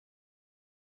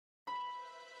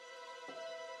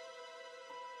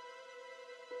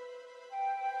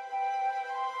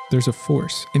There's a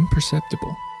force,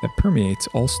 imperceptible, that permeates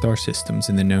all star systems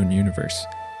in the known universe.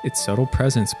 Its subtle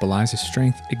presence belies a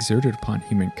strength exerted upon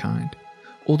humankind.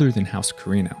 Older than House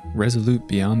Carino, resolute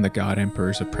beyond the God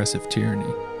Emperor's oppressive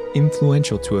tyranny,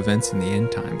 influential to events in the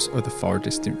end times or the far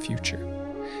distant future.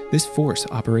 This force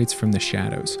operates from the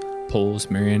shadows,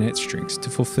 pulls marionette strings to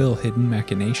fulfill hidden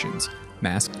machinations,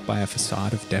 masked by a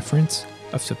facade of deference,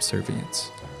 of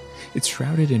subservience. It's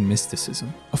shrouded in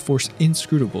mysticism, a force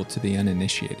inscrutable to the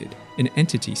uninitiated, an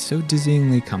entity so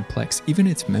dizzyingly complex even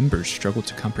its members struggle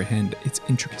to comprehend its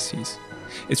intricacies.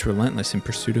 It's relentless in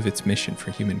pursuit of its mission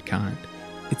for humankind.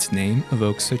 Its name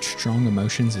evokes such strong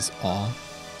emotions as awe,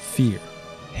 fear,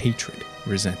 hatred,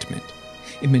 resentment.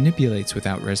 It manipulates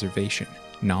without reservation.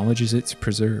 Knowledge is its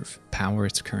preserve, power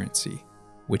its currency,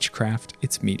 witchcraft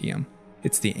its medium.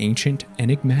 It's the ancient,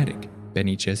 enigmatic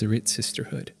Bene Gesserit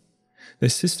Sisterhood. The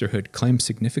Sisterhood claims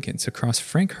significance across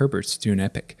Frank Herbert's Dune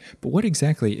epic, but what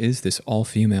exactly is this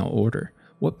all-female order?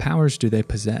 What powers do they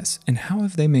possess, and how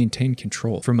have they maintained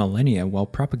control for millennia while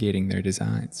propagating their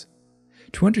designs?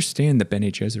 To understand the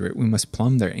Bene Gesserit, we must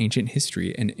plumb their ancient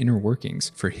history and inner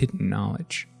workings for hidden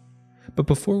knowledge. But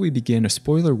before we begin, a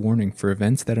spoiler warning for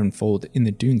events that unfold in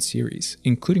the Dune series,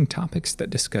 including topics that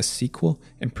discuss sequel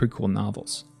and prequel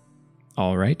novels.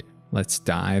 Alright, let's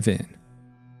dive in.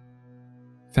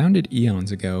 Founded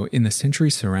eons ago in the century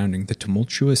surrounding the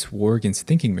tumultuous war against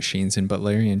thinking machines in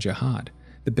Butlerian Jihad,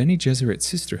 the Bene Gesserit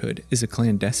Sisterhood is a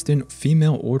clandestine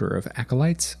female order of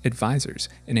acolytes, advisors,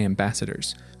 and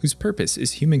ambassadors whose purpose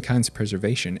is humankind's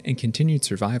preservation and continued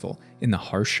survival in the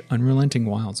harsh, unrelenting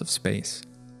wilds of space.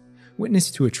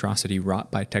 Witness to atrocity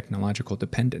wrought by technological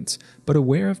dependence, but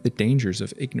aware of the dangers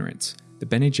of ignorance, the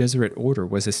Bene Gesserit order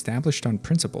was established on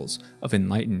principles of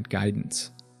enlightened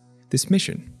guidance. This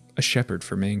mission, a shepherd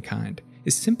for mankind,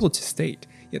 is simple to state,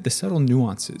 yet the subtle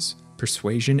nuances,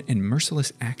 persuasion, and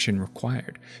merciless action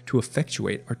required to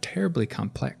effectuate are terribly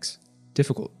complex,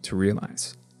 difficult to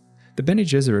realize. The Bene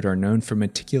Gesserit are known for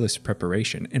meticulous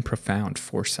preparation and profound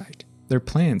foresight. Their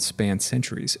plans span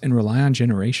centuries and rely on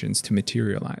generations to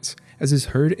materialize, as is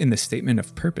heard in the statement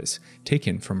of purpose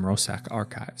taken from Rosak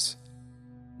archives.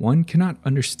 One cannot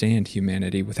understand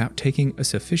humanity without taking a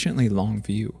sufficiently long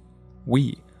view.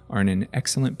 We are in an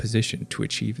excellent position to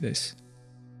achieve this.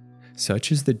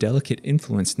 Such is the delicate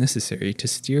influence necessary to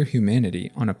steer humanity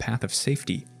on a path of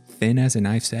safety, thin as a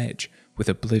knife's edge, with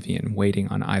oblivion waiting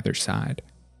on either side.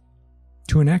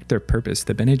 To enact their purpose,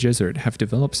 the Bene Gesserit have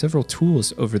developed several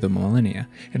tools over the millennia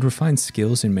and refined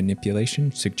skills in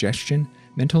manipulation, suggestion,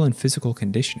 mental and physical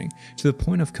conditioning to the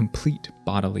point of complete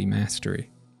bodily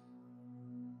mastery.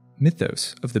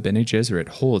 Mythos of the Bene Gesserit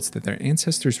holds that their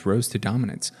ancestors rose to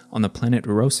dominance on the planet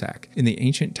Rosak in the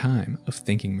ancient time of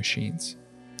thinking machines.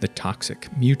 The toxic,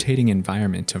 mutating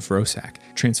environment of Rosak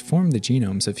transformed the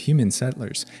genomes of human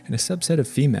settlers, and a subset of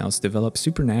females developed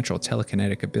supernatural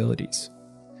telekinetic abilities.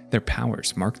 Their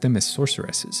powers marked them as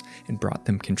sorceresses and brought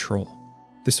them control.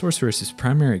 The sorceresses'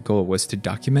 primary goal was to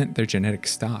document their genetic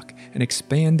stock and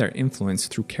expand their influence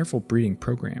through careful breeding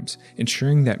programs,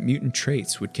 ensuring that mutant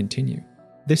traits would continue.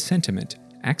 This sentiment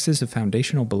acts as a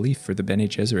foundational belief for the Bene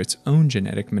Gesserit's own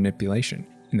genetic manipulation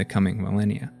in the coming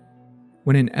millennia.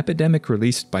 When an epidemic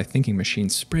released by thinking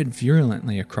machines spread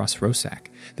virulently across Rosak,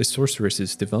 the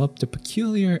sorceresses developed a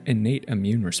peculiar innate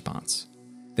immune response.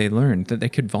 They learned that they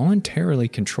could voluntarily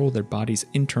control their body's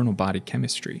internal body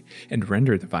chemistry and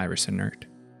render the virus inert.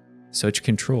 Such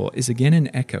control is again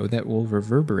an echo that will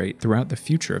reverberate throughout the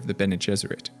future of the Bene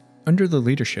Gesserit. Under the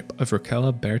leadership of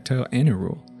Raquel Berto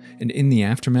Anirul, and in the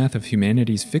aftermath of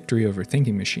humanity's victory over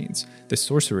thinking machines, the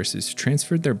sorceresses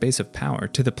transferred their base of power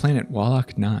to the planet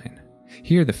Wallach 9.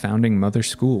 Here the founding Mother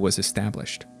School was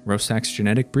established, Rosak's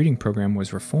genetic breeding program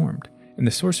was reformed, and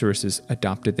the sorceresses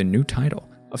adopted the new title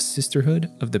of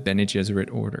Sisterhood of the Bene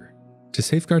Gesserit Order. To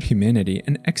safeguard humanity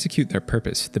and execute their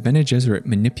purpose, the Bene Gesserit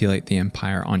manipulate the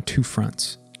Empire on two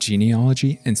fronts,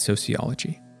 genealogy and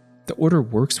sociology. The Order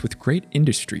works with great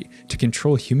industry to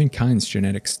control humankind's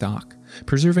genetic stock,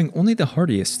 preserving only the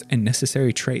hardiest and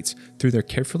necessary traits through their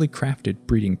carefully crafted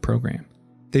breeding program.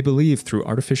 They believe through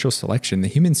artificial selection the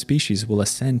human species will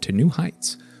ascend to new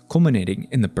heights, culminating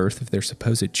in the birth of their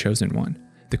supposed chosen one,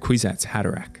 the Kwisatz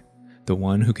Haderach, the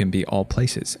one who can be all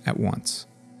places at once.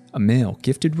 A male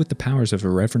gifted with the powers of a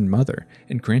Reverend Mother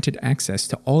and granted access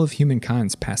to all of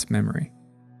humankind's past memory.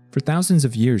 For thousands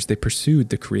of years they pursued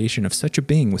the creation of such a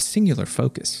being with singular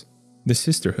focus. The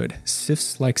Sisterhood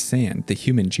sifts like sand the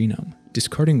human genome,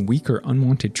 discarding weak or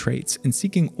unwanted traits and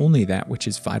seeking only that which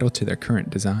is vital to their current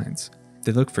designs.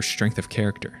 They look for strength of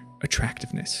character,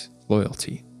 attractiveness,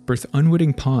 loyalty, birth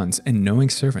unwitting pawns and knowing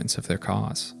servants of their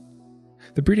cause.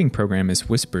 The breeding program is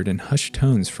whispered in hushed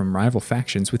tones from rival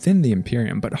factions within the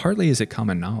Imperium, but hardly is it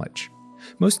common knowledge.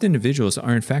 Most individuals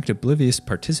are in fact oblivious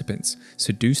participants,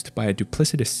 seduced by a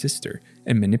duplicitous sister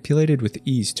and manipulated with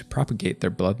ease to propagate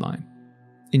their bloodline.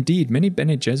 Indeed, many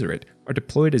Bene Gesserit are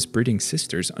deployed as breeding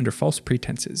sisters under false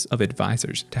pretenses of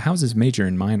advisors to houses major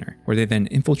and minor, where they then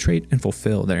infiltrate and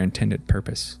fulfill their intended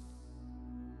purpose.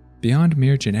 Beyond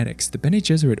mere genetics, the Bene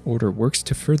Gesserit order works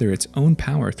to further its own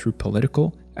power through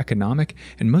political, economic,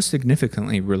 and most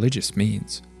significantly religious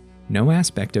means. No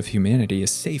aspect of humanity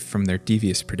is safe from their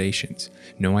devious predations.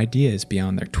 No idea is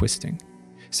beyond their twisting.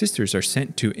 Sisters are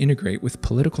sent to integrate with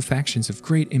political factions of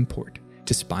great import,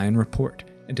 to spy and report,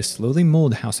 and to slowly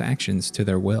mold house actions to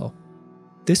their will.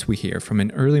 This we hear from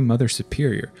an early Mother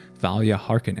Superior, Valya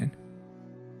Harkonnen.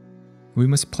 We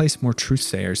must place more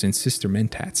truth-sayers and sister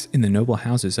mentats in the noble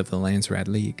houses of the Landsrad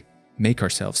League, make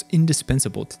ourselves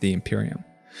indispensable to the Imperium.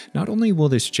 Not only will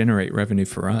this generate revenue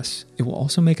for us, it will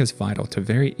also make us vital to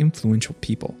very influential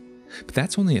people. But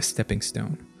that's only a stepping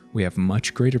stone. We have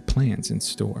much greater plans in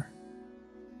store.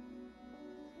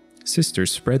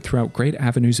 Sisters spread throughout great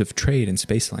avenues of trade and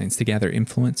space lanes to gather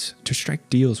influence, to strike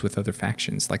deals with other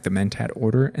factions like the Mentat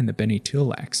Order and the Bene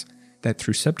Tillax, that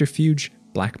through subterfuge,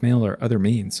 blackmail, or other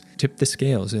means, tip the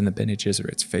scales in the Bene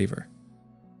Gesserit's favor.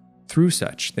 Through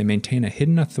such, they maintain a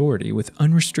hidden authority with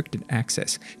unrestricted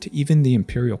access to even the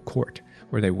imperial court,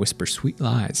 where they whisper sweet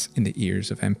lies in the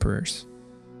ears of emperors.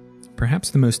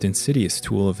 Perhaps the most insidious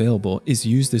tool available is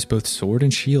used as both sword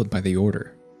and shield by the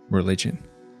Order: religion.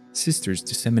 Sisters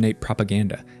disseminate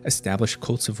propaganda, establish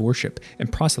cults of worship,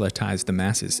 and proselytize the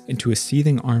masses into a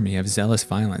seething army of zealous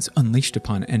violence unleashed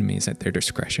upon enemies at their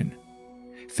discretion.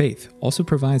 Faith also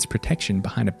provides protection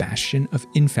behind a bastion of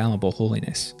infallible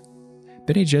holiness.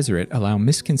 Bene Gesserit allow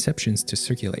misconceptions to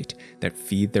circulate that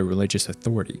feed their religious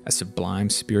authority as sublime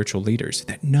spiritual leaders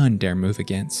that none dare move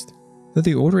against. Though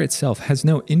the Order itself has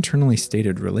no internally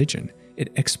stated religion,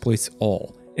 it exploits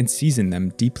all and sees in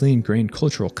them deeply ingrained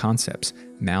cultural concepts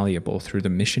malleable through the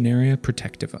Missionaria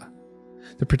Protectiva.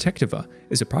 The Protectiva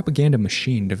is a propaganda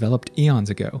machine developed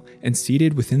eons ago and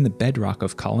seated within the bedrock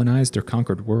of colonized or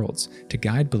conquered worlds to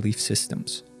guide belief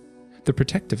systems. The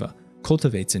Protectiva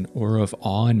cultivates an aura of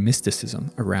awe and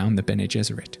mysticism around the Bene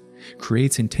Gesserit,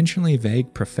 creates intentionally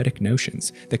vague prophetic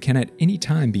notions that can at any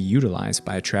time be utilized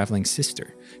by a traveling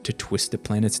sister to twist the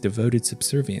planet's devoted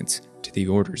subservience to the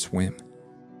Order's whim.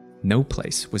 No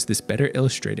place was this better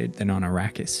illustrated than on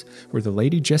Arrakis, where the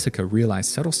Lady Jessica realized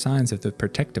subtle signs of the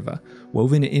Protectiva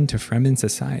woven into Fremen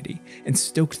society and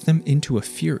stoked them into a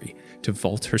fury to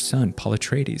vault her son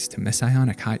Polytrades to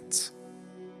messianic heights.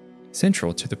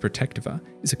 Central to the Protectiva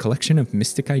is a collection of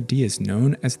mystic ideas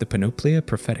known as the Panoplia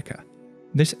Prophetica.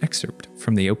 This excerpt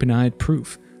from the Open-Eyed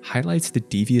Proof highlights the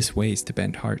devious ways to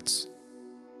bend hearts.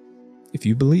 If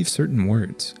you believe certain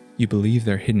words, you believe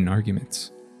their hidden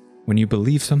arguments. When you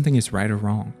believe something is right or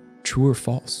wrong, true or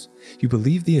false, you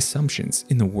believe the assumptions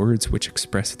in the words which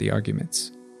express the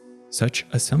arguments. Such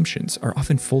assumptions are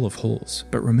often full of holes,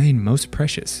 but remain most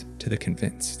precious to the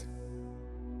convinced.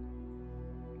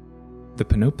 The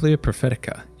Panoplia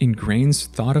Prophetica ingrains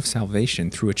thought of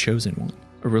salvation through a chosen one,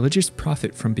 a religious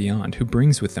prophet from beyond who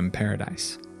brings with them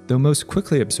paradise. Though most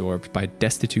quickly absorbed by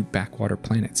destitute backwater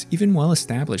planets, even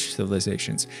well-established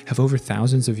civilizations have over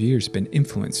thousands of years been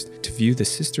influenced to view the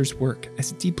sisters' work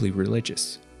as deeply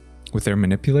religious. With their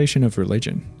manipulation of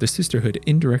religion, the Sisterhood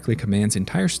indirectly commands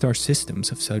entire star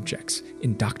systems of subjects,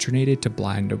 indoctrinated to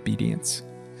blind obedience.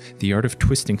 The art of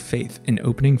twisting faith and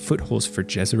opening footholds for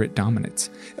Gesserit dominance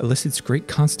elicits great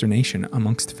consternation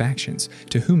amongst factions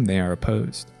to whom they are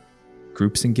opposed.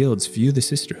 Groups and guilds view the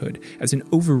Sisterhood as an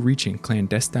overreaching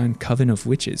clandestine coven of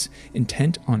witches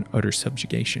intent on utter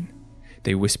subjugation.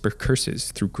 They whisper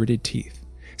curses through gritted teeth,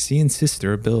 see in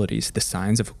sister abilities the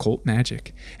signs of occult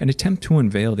magic, and attempt to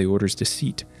unveil the Order's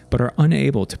deceit, but are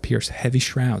unable to pierce heavy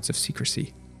shrouds of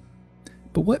secrecy.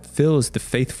 But what fills the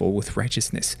faithful with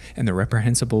righteousness and the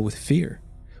reprehensible with fear?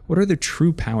 What are the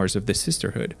true powers of the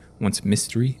Sisterhood once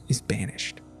mystery is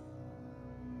banished?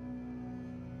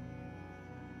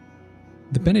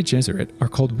 The Bene Gesserit are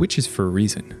called witches for a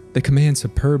reason. They command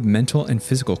superb mental and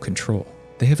physical control.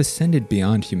 They have ascended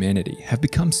beyond humanity, have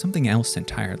become something else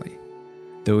entirely.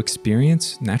 Though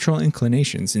experience, natural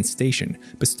inclinations, and station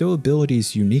bestow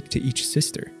abilities unique to each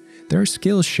sister, there are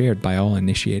skills shared by all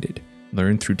initiated,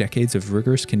 learned through decades of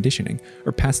rigorous conditioning,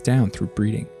 or passed down through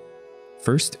breeding.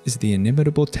 First is the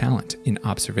inimitable talent in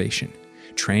observation.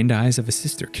 Trained eyes of a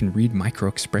sister can read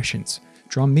micro-expressions,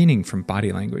 draw meaning from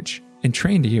body language, and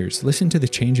trained ears listen to the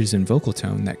changes in vocal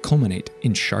tone that culminate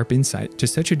in sharp insight to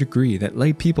such a degree that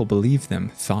lay people believe them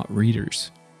thought readers.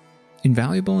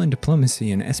 Invaluable in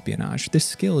diplomacy and espionage, this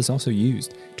skill is also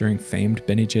used during famed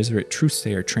Bene Gesserit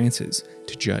truthsayer trances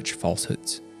to judge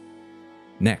falsehoods.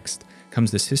 Next comes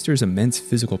the sisters' immense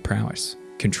physical prowess,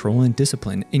 control and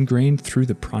discipline ingrained through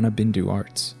the Prana Bindu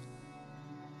arts.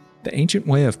 The ancient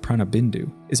way of Prana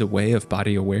Bindu is a way of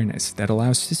body awareness that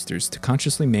allows sisters to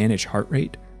consciously manage heart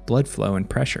rate, blood flow and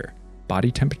pressure,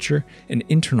 body temperature, and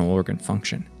internal organ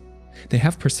function. They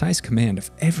have precise command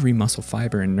of every muscle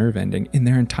fiber and nerve ending in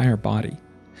their entire body.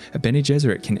 A Bene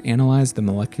Gesserit can analyze the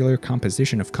molecular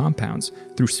composition of compounds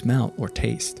through smell or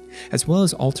taste, as well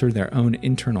as alter their own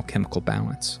internal chemical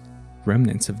balance,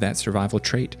 remnants of that survival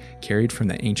trait carried from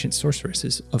the ancient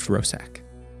sorceresses of Rosak.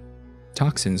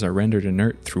 Toxins are rendered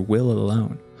inert through will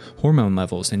alone. Hormone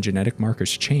levels and genetic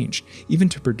markers change, even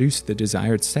to produce the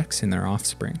desired sex in their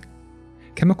offspring.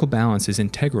 Chemical balance is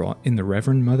integral in the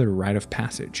Reverend Mother rite of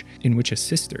passage, in which a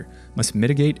sister must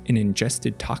mitigate an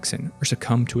ingested toxin or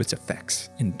succumb to its effects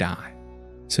and die.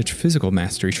 Such physical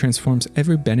mastery transforms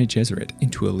every Bene Gesserit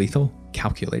into a lethal,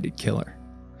 calculated killer.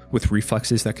 With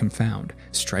reflexes that confound,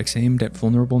 strikes aimed at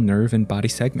vulnerable nerve and body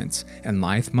segments, and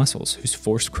lithe muscles whose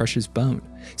force crushes bone,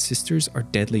 sisters are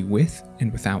deadly with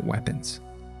and without weapons.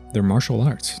 Their martial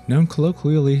arts, known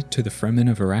colloquially to the Fremen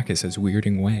of Arrakis as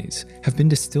weirding ways, have been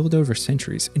distilled over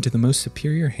centuries into the most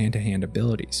superior hand-to-hand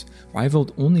abilities,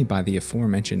 rivaled only by the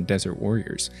aforementioned Desert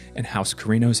Warriors and House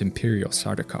Carino's Imperial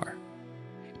Sardaukar.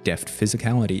 Deft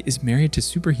physicality is married to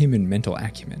superhuman mental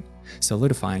acumen,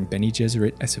 solidifying Bene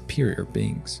Gesserit as superior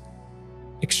beings.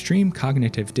 Extreme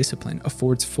cognitive discipline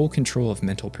affords full control of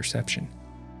mental perception.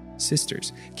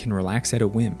 Sisters can relax at a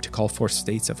whim to call forth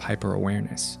states of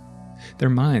hyper-awareness. Their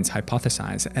minds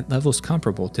hypothesize at levels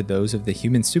comparable to those of the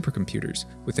human supercomputers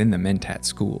within the Mentat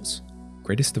schools.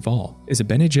 Greatest of all is a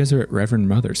Bene Gesserit Reverend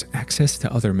Mother's access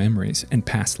to other memories and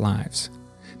past lives.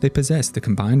 They possess the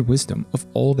combined wisdom of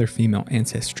all their female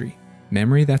ancestry,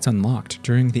 memory that's unlocked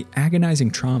during the agonizing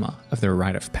trauma of their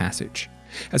rite of passage,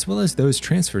 as well as those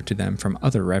transferred to them from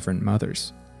other Reverend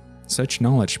Mothers. Such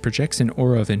knowledge projects an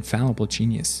aura of infallible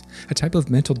genius, a type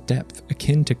of mental depth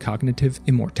akin to cognitive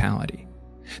immortality.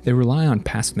 They rely on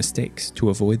past mistakes to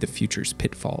avoid the future's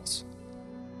pitfalls.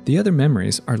 The other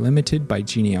memories are limited by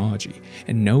genealogy,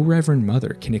 and no Reverend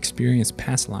Mother can experience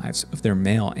past lives of their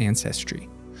male ancestry,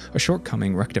 a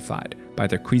shortcoming rectified by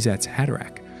their Kwisatz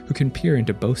Haderach, who can peer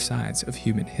into both sides of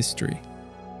human history.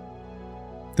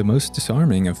 The most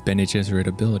disarming of Bene Gesserit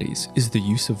abilities is the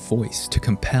use of voice to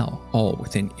compel all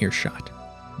within earshot.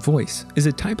 Voice is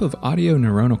a type of audio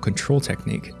neuronal control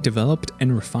technique developed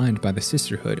and refined by the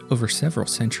Sisterhood over several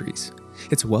centuries.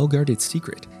 It's a well-guarded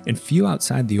secret, and few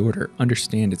outside the Order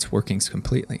understand its workings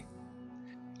completely.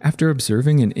 After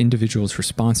observing an individual's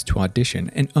response to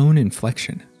audition and own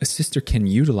inflection, a sister can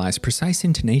utilize precise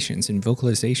intonations and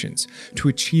vocalizations to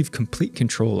achieve complete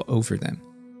control over them.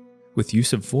 With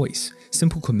use of voice,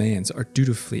 simple commands are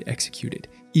dutifully executed,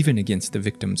 even against the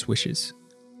victim's wishes.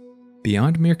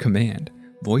 Beyond mere command,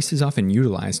 voice is often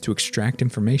utilized to extract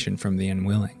information from the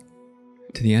unwilling.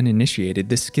 To the uninitiated,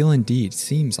 this skill indeed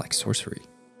seems like sorcery.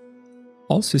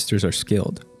 All sisters are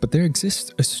skilled, but there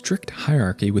exists a strict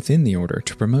hierarchy within the Order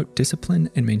to promote discipline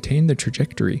and maintain the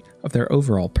trajectory of their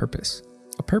overall purpose,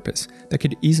 a purpose that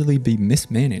could easily be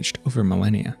mismanaged over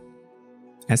millennia.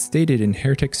 As stated in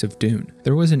Heretics of Dune,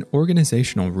 there was an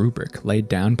organizational rubric laid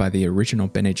down by the original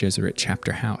Bene Gesserit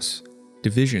chapter house.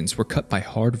 Divisions were cut by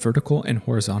hard vertical and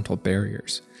horizontal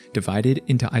barriers, divided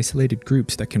into isolated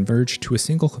groups that converged to a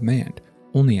single command,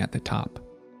 only at the top.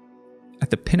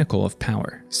 At the pinnacle of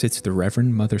power sits the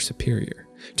Reverend Mother Superior,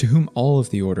 to whom all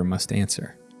of the Order must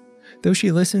answer. Though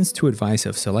she listens to advice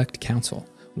of select council,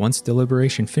 once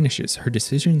deliberation finishes, her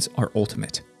decisions are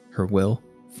ultimate, her will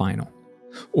final.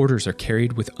 Orders are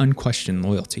carried with unquestioned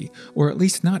loyalty, or at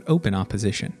least not open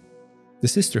opposition. The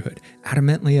Sisterhood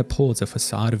adamantly upholds a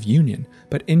facade of union,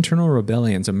 but internal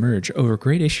rebellions emerge over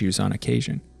great issues on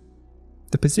occasion.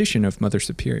 The position of Mother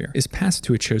Superior is passed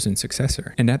to a chosen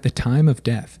successor, and at the time of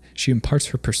death, she imparts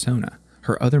her persona,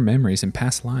 her other memories and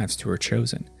past lives to her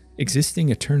chosen, existing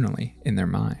eternally in their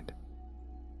mind.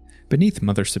 Beneath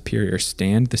Mother Superior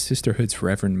stand the Sisterhood's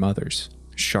Reverend Mothers,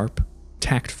 sharp,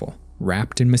 tactful,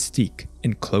 wrapped in mystique,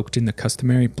 and cloaked in the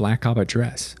customary black abba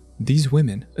dress. These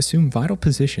women assume vital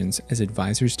positions as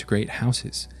advisors to great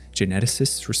houses,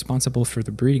 geneticists responsible for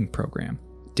the breeding program,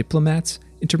 diplomats,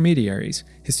 intermediaries,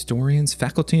 historians,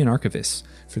 faculty, and archivists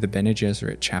for the Bene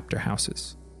Gesserit chapter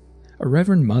houses. A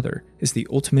Reverend Mother is the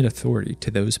ultimate authority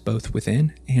to those both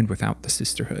within and without the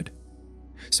Sisterhood.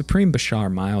 Supreme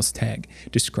Bashar Miles Tegg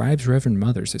describes Reverend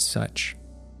Mothers as such.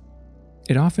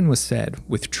 It often was said,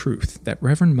 with truth, that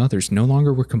Reverend Mothers no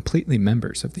longer were completely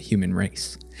members of the human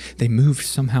race. They moved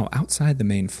somehow outside the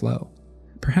main flow,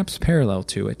 perhaps parallel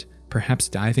to it, perhaps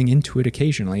diving into it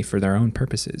occasionally for their own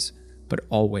purposes, but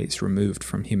always removed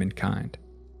from humankind.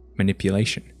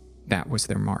 Manipulation, that was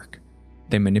their mark.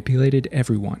 They manipulated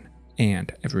everyone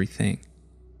and everything.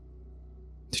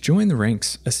 To join the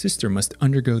ranks, a sister must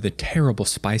undergo the terrible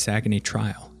spice agony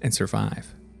trial and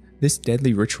survive. This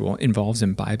deadly ritual involves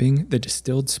imbibing the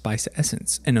distilled spice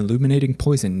essence and illuminating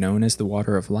poison known as the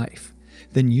water of life,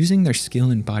 then using their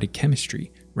skill in body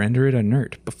chemistry, render it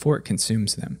inert before it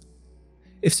consumes them.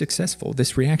 If successful,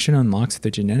 this reaction unlocks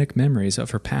the genetic memories of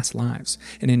her past lives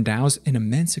and endows an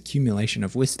immense accumulation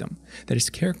of wisdom that is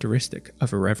characteristic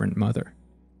of a Reverend Mother.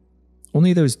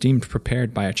 Only those deemed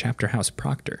prepared by a chapter house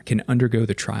proctor can undergo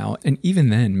the trial, and even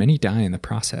then many die in the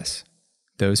process.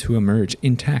 Those who emerge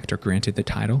intact are granted the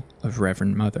title of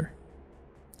Reverend Mother.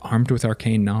 Armed with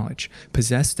arcane knowledge,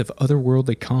 possessed of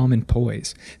otherworldly calm and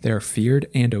poise, they are feared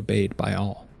and obeyed by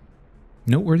all.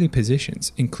 Noteworthy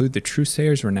positions include the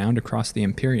Truesayers renowned across the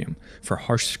Imperium for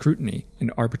harsh scrutiny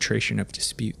and arbitration of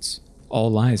disputes.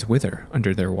 All lies wither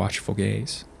under their watchful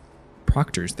gaze.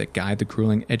 Proctors that guide the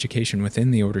grueling education within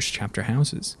the Order's chapter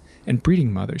houses, and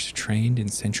breeding mothers trained in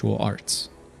sensual arts.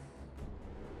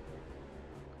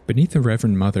 Beneath the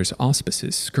Reverend Mother's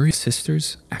auspices scurry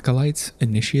sisters, acolytes,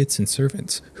 initiates, and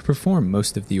servants who perform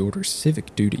most of the Order's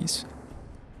civic duties.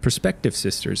 Prospective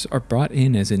sisters are brought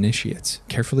in as initiates,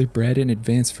 carefully bred in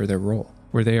advance for their role,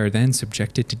 where they are then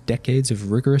subjected to decades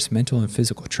of rigorous mental and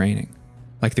physical training.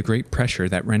 Like the great pressure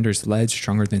that renders lead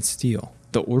stronger than steel,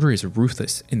 the Order is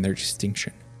ruthless in their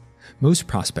distinction. Most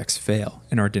prospects fail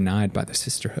and are denied by the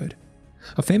Sisterhood.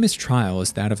 A famous trial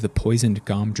is that of the poisoned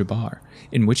Gom Jabbar,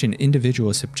 in which an individual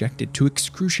is subjected to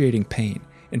excruciating pain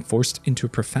and forced into a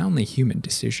profoundly human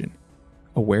decision.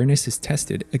 Awareness is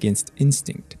tested against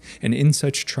instinct, and in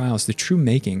such trials the true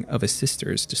making of a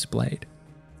sister is displayed.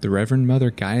 The Reverend Mother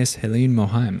Gaius Helene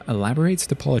Mohaim elaborates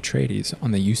to Paul Atreides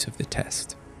on the use of the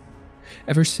test.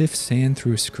 Ever sift sand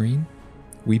through a screen?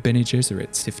 We Bene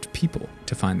Gesserit sift people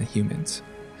to find the humans.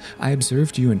 I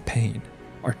observed you in pain.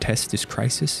 Our test is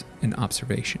crisis and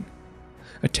observation.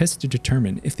 A test to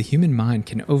determine if the human mind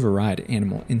can override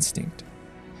animal instinct.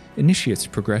 Initiates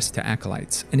progress to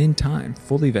acolytes, and in time,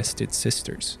 fully vested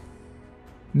sisters.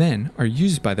 Men are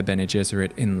used by the Bene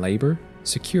Gesserit in labor,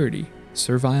 security,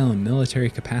 servile, and military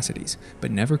capacities,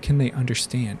 but never can they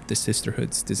understand the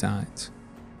Sisterhood's designs.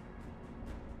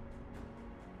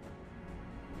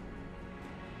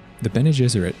 The Bene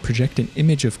Gesserit project an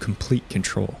image of complete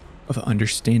control, of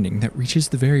understanding that reaches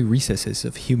the very recesses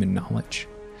of human knowledge.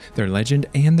 Their legend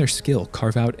and their skill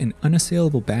carve out an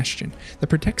unassailable bastion that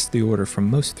protects the Order from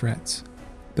most threats.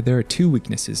 But there are two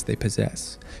weaknesses they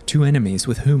possess, two enemies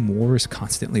with whom war is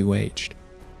constantly waged.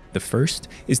 The first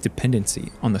is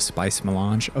dependency on the spice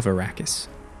melange of Arrakis.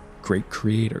 Great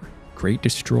creator, great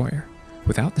destroyer.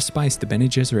 Without the spice, the Bene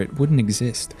Gesserit wouldn't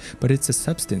exist, but it's a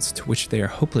substance to which they are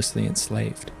hopelessly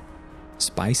enslaved.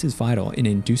 Spice is vital in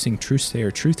inducing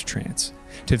Truesayer truth trance,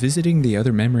 to visiting the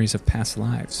other memories of past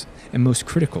lives, and most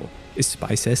critical is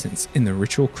spice essence in the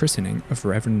ritual christening of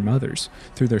Reverend Mothers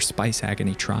through their spice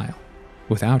agony trial.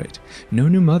 Without it, no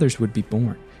new mothers would be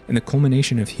born, and the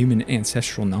culmination of human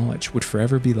ancestral knowledge would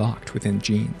forever be locked within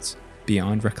genes,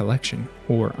 beyond recollection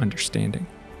or understanding.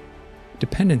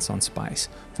 Dependence on spice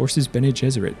forces Bene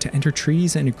Gesserit to enter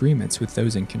treaties and agreements with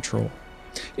those in control.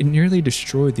 It nearly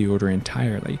destroyed the Order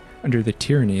entirely under the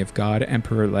tyranny of God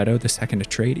Emperor Leto II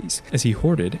Atreides, as he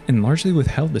hoarded and largely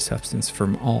withheld the substance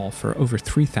from all for over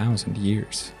 3,000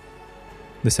 years.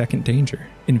 The second danger,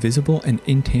 invisible and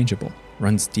intangible,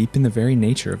 runs deep in the very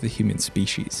nature of the human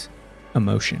species: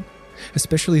 emotion,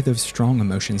 especially those strong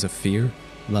emotions of fear,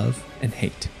 love, and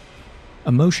hate.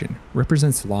 Emotion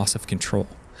represents loss of control,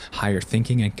 higher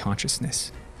thinking and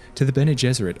consciousness. To the Bene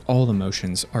Gesserit, all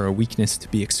emotions are a weakness to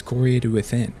be excoriated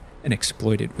within and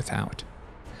exploited without.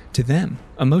 To them,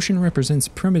 emotion represents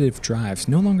primitive drives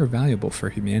no longer valuable for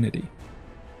humanity.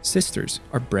 Sisters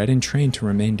are bred and trained to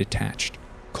remain detached,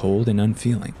 cold and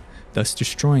unfeeling, thus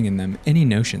destroying in them any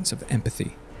notions of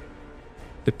empathy.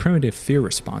 The primitive fear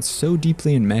response, so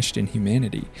deeply enmeshed in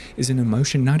humanity, is an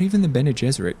emotion not even the Bene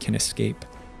Gesserit can escape.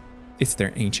 It's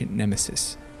their ancient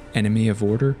nemesis, enemy of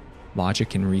order,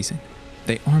 logic, and reason.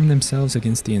 They arm themselves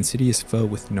against the insidious foe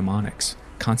with mnemonics,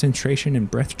 concentration, and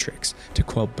breath tricks to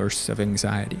quell bursts of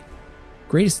anxiety.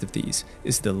 Greatest of these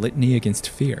is the litany against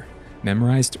fear,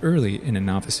 memorized early in a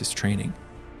novice's training,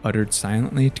 uttered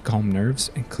silently to calm nerves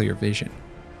and clear vision.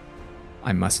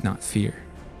 I must not fear.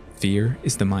 Fear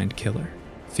is the mind killer.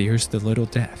 Fear's the little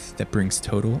death that brings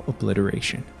total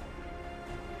obliteration.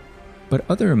 But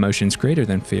other emotions greater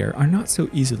than fear are not so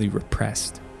easily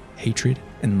repressed: hatred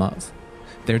and love.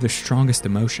 They're the strongest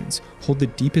emotions, hold the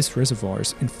deepest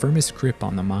reservoirs and firmest grip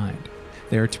on the mind.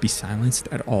 They are to be silenced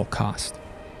at all cost.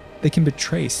 They can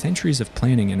betray centuries of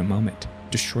planning in a moment,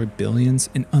 destroy billions,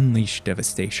 and unleash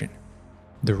devastation.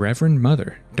 The Reverend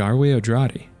Mother, Darwe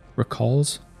Odrade,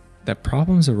 recalls that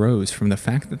problems arose from the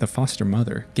fact that the foster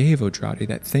mother gave Odrade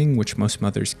that thing which most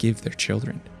mothers give their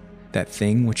children, that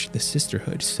thing which the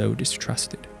sisterhood so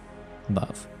distrusted: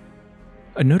 love.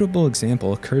 A notable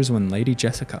example occurs when Lady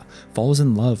Jessica falls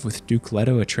in love with Duke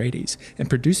Leto Atreides and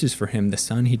produces for him the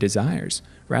son he desires,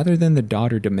 rather than the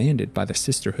daughter demanded by the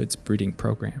sisterhood's breeding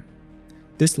program.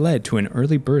 This led to an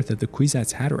early birth of the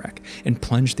Kwisatz Haderach and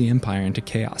plunged the Empire into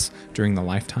chaos during the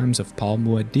lifetimes of Paul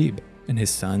Muad'Dib and his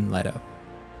son Leto.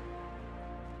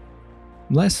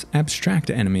 Less abstract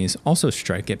enemies also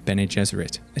strike at Bene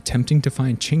Gesserit, attempting to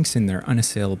find chinks in their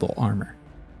unassailable armor.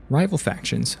 Rival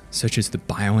factions, such as the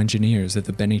bioengineers of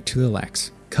the Bene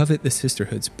Tleilax, covet the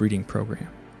Sisterhood's breeding program.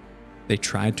 They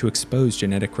tried to expose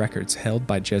genetic records held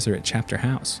by Gesserit Chapter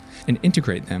House and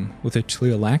integrate them with the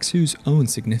Tleilaxu's own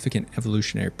significant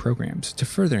evolutionary programs to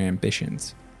further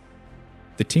ambitions.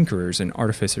 The tinkerers and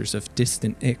artificers of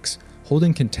distant Ix hold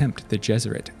in contempt the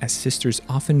Gesserit, as sisters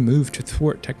often move to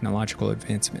thwart technological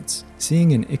advancements,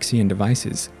 seeing in Ixian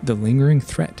devices the lingering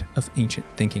threat of ancient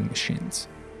thinking machines.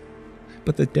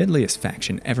 But the deadliest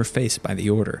faction ever faced by the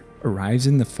Order arrives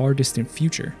in the far distant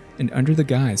future and under the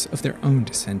guise of their own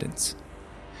descendants.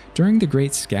 During the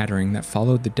great scattering that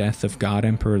followed the death of God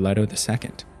Emperor Leto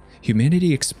II,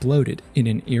 humanity exploded in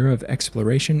an era of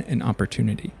exploration and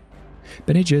opportunity.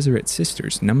 Bene Gesserit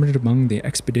sisters numbered among the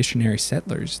expeditionary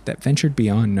settlers that ventured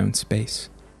beyond known space.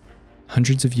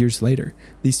 Hundreds of years later,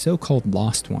 these so-called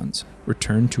lost ones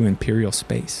returned to imperial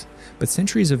space, but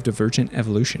centuries of divergent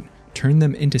evolution turned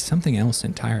them into something else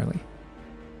entirely.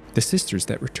 The sisters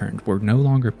that returned were no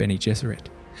longer Bene Gesserit.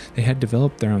 They had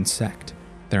developed their own sect,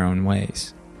 their own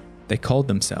ways. They called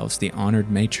themselves the Honored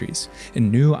Matres, and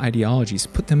new ideologies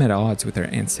put them at odds with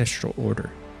their ancestral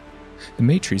order. The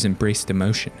Matres embraced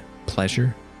emotion,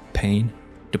 pleasure, pain,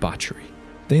 debauchery.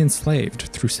 They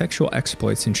enslaved, through sexual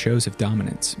exploits and shows of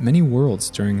dominance, many worlds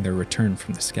during their return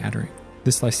from the scattering.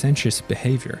 This licentious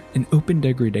behavior and open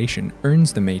degradation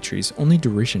earns the Matres only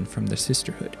derision from the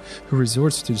Sisterhood, who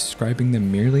resorts to describing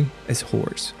them merely as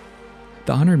whores.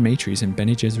 The Honored Matres and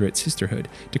Bene Gesserit Sisterhood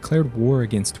declared war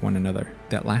against one another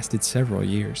that lasted several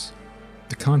years.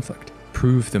 The conflict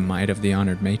proved the might of the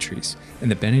Honored Matres, and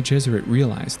the Bene Gesserit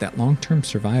realized that long-term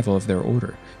survival of their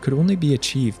order could only be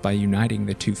achieved by uniting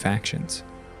the two factions.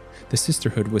 The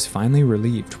Sisterhood was finally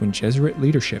relieved when Gesserit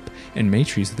leadership and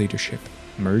Matres leadership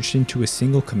merged into a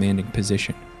single commanding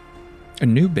position. A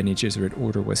new Bene Gesserit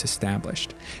order was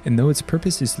established, and though its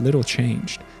purpose is little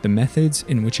changed, the methods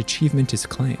in which achievement is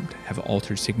claimed have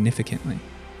altered significantly.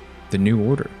 The new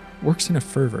order works in a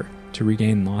fervor to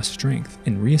regain lost strength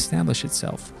and re-establish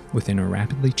itself within a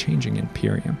rapidly changing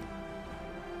Imperium.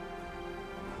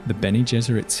 The Bene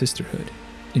Gesserit Sisterhood,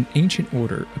 an ancient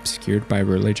order obscured by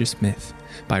religious myth,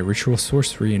 by ritual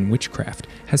sorcery and witchcraft,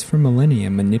 has for millennia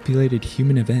manipulated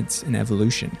human events and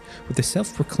evolution with the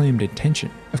self-proclaimed intention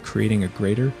of creating a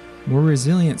greater, more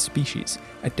resilient species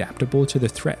adaptable to the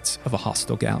threats of a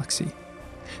hostile galaxy.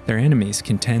 Their enemies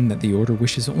contend that the Order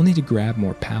wishes only to grab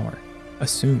more power,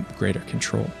 assume greater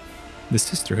control. The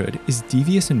Sisterhood is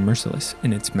devious and merciless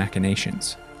in its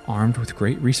machinations, armed with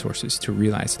great resources to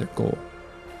realize their goal.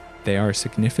 They are a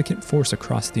significant force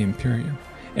across the Imperium,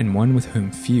 and one with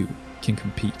whom few can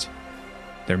compete.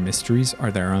 Their mysteries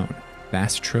are their own,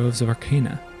 vast troves of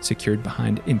arcana secured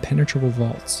behind impenetrable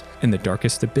vaults in the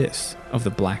darkest abyss of the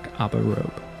Black Abba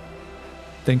Robe.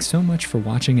 Thanks so much for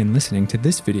watching and listening to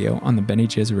this video on the Bene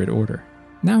Gesserit Order.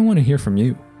 Now I want to hear from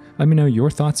you. Let me know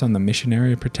your thoughts on the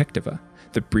Missionaria Protectiva,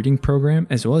 the breeding program,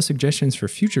 as well as suggestions for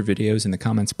future videos in the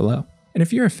comments below. And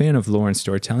if you're a fan of lore and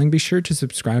storytelling, be sure to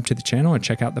subscribe to the channel and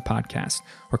check out the podcast,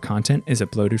 where content is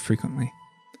uploaded frequently.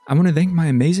 I want to thank my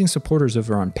amazing supporters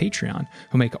over on Patreon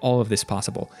who make all of this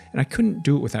possible, and I couldn't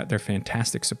do it without their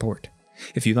fantastic support.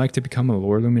 If you'd like to become a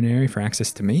lore luminary for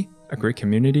access to me, a great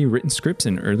community, written scripts,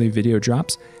 and early video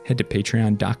drops, head to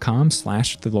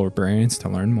patreon.com/thelorebrarians to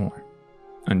learn more.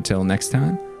 Until next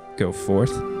time, go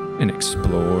forth and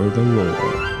explore the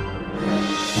lore.